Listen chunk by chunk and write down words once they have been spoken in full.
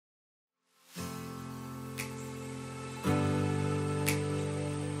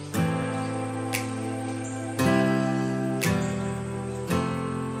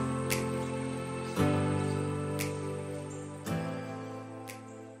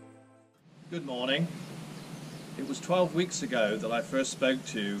Good morning. It was 12 weeks ago that I first spoke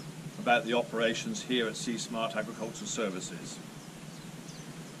to you about the operations here at Sea Smart Agricultural Services.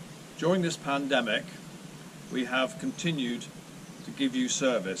 During this pandemic, we have continued to give you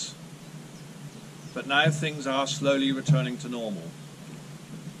service, but now things are slowly returning to normal.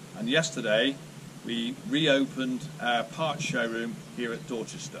 And yesterday, we reopened our parts showroom here at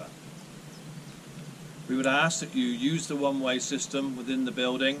Dorchester. We would ask that you use the one-way system within the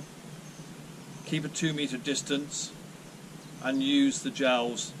building, keep a 2-metre distance, and use the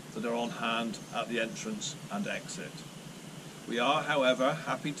gels that are on hand at the entrance and exit. We are, however,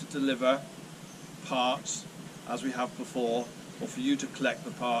 happy to deliver parts as we have before, or for you to collect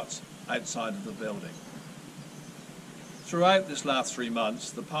the parts outside of the building. Throughout this last 3 months,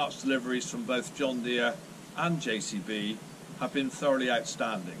 the parts deliveries from both John Deere and JCB have been thoroughly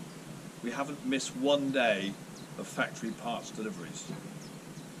outstanding. We haven't missed one day of factory parts deliveries.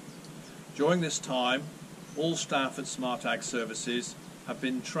 During this time, all staff at Smart Ag Services have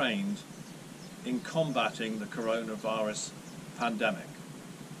been trained in combating the coronavirus pandemic.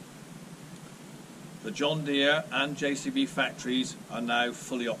 The John Deere and JCB factories are now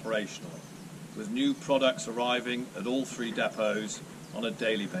fully operational, with new products arriving at all 3 depots on a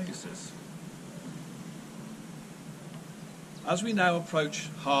daily basis. As we now approach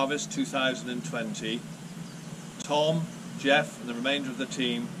Harvest 2020, Tom, Jeff and the remainder of the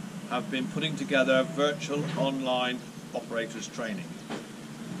team have been putting together virtual online operators training.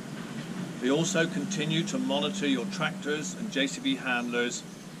 We also continue to monitor your tractors and JCB handlers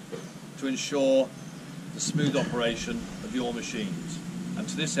to ensure the smooth operation of your machines. And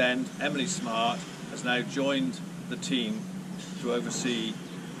to this end, Emily Smart has now joined the team to oversee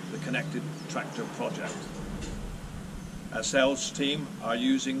the Connected Tractor project. Our sales team are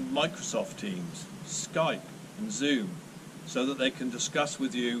using Microsoft Teams, Skype and Zoom so that they can discuss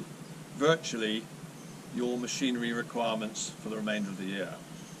with you virtually your machinery requirements for the remainder of the year.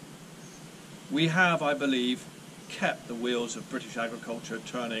 We have, I believe, kept the wheels of British agriculture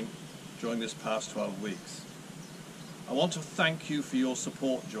turning during this past 12 weeks. I want to thank you for your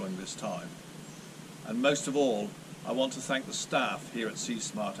support during this time. And most of all, I want to thank the staff here at Sea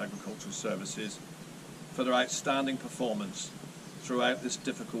Smart Agricultural Services for their outstanding performance throughout this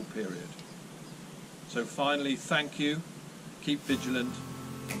difficult period. So finally, thank you, keep vigilant,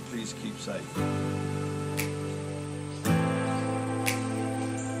 and please keep safe.